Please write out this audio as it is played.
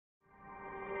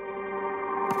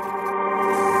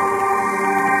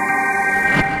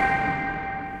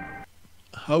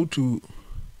how to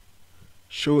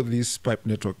show this pipe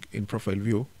network in profile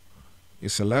view, you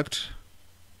select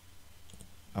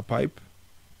a pipe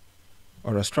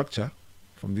or a structure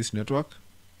from this network.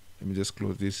 Let me just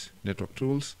close this network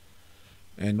tools.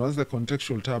 And once the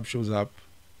contextual tab shows up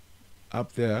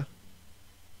there,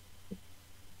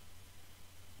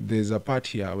 there's a part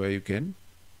here where you can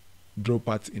draw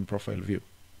parts in profile view.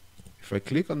 If I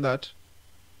click on that,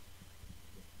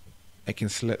 I can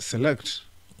select,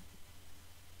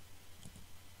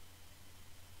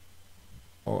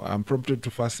 or I'm prompted to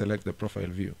first select the profile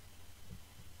view.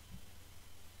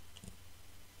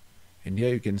 And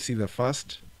here you can see the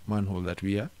first manhole that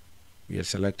we have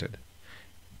selected.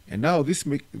 And now this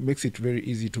makes it very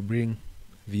easy to bring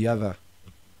the other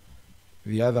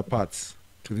parts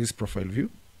to this profile view.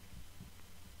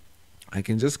 I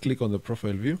can just click on the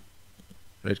profile view,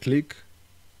 right click.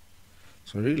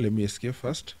 Sorry, let me escape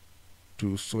first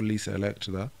to solely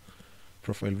select the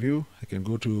profile view. I can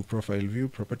go to profile view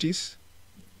properties.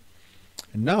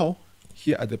 And now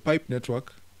here at the pipe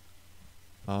network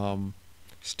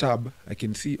stub, I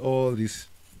can see all these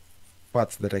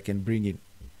parts that I can bring in.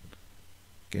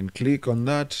 I can click on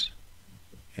that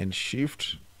and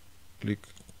shift click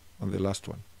on the last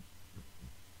one.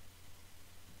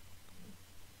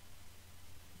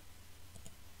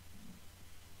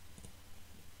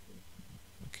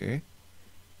 Okay.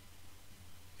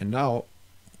 And now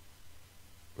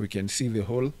we can see the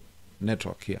whole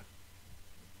network here.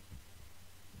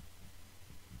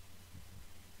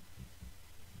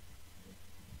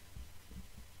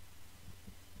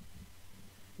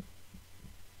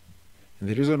 And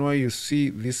the reason why you see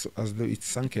this as though it's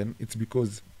sunken, it's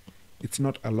because it's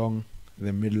not along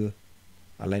the middle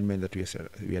alignment that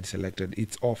we had selected.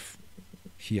 It's off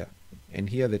here. And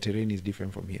here the terrain is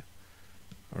different from here.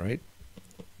 All right.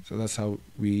 So that's how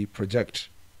we project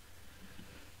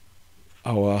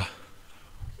our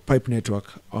pipe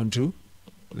network onto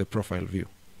the profile view.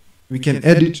 We can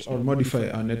edit or modify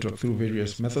our network through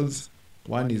various methods.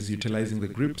 One is utilizing the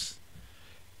grips.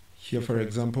 Here, for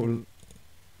example,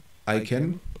 I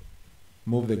can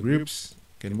move the grips,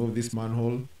 can move this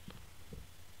manhole,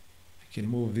 I can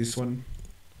move this one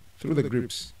through the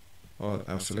grips. Or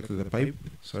I've selected the pipe,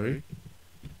 sorry,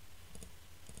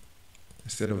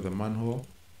 instead of the manhole.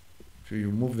 If you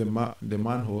move the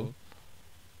manhole,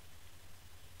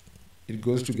 it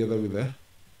goes together with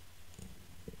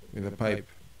the pipe.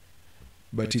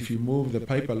 But if you move the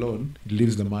pipe alone, it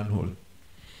leaves the manhole.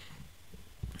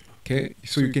 Okay,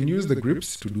 so you can use the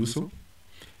grips to do so.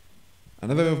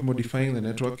 Another way of modifying the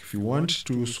network, if you want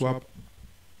to swap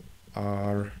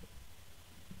a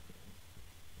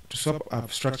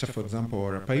structure, for example,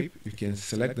 or a pipe, you can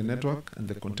select the network and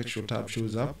the contextual tab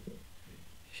shows up.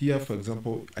 Here, for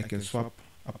example, I can swap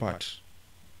a part.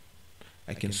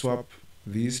 I can swap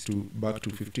these back to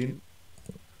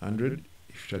 1500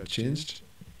 if it had changed.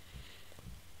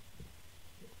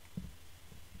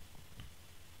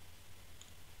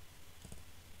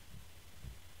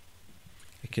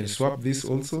 I can swap this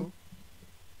also.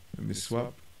 Let me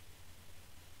swap.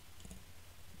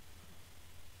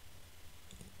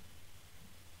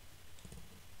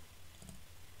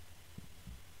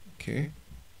 Okay.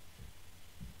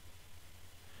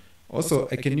 Also,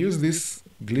 I can use these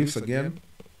glyphs again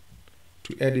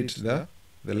to edit the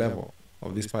level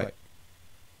of this pipe.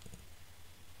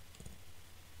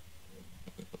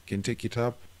 I can take it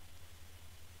up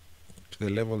to the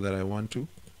level that I want to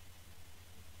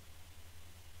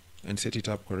and set it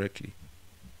up correctly.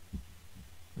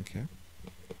 Okay.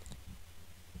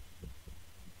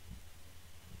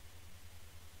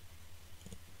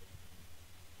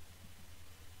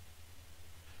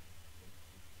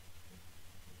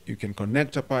 You can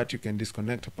connect a part, you can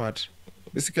disconnect a part.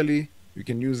 Basically, you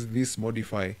can use these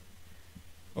modify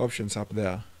options up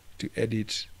there to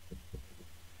edit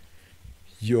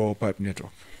your pipe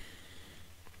network.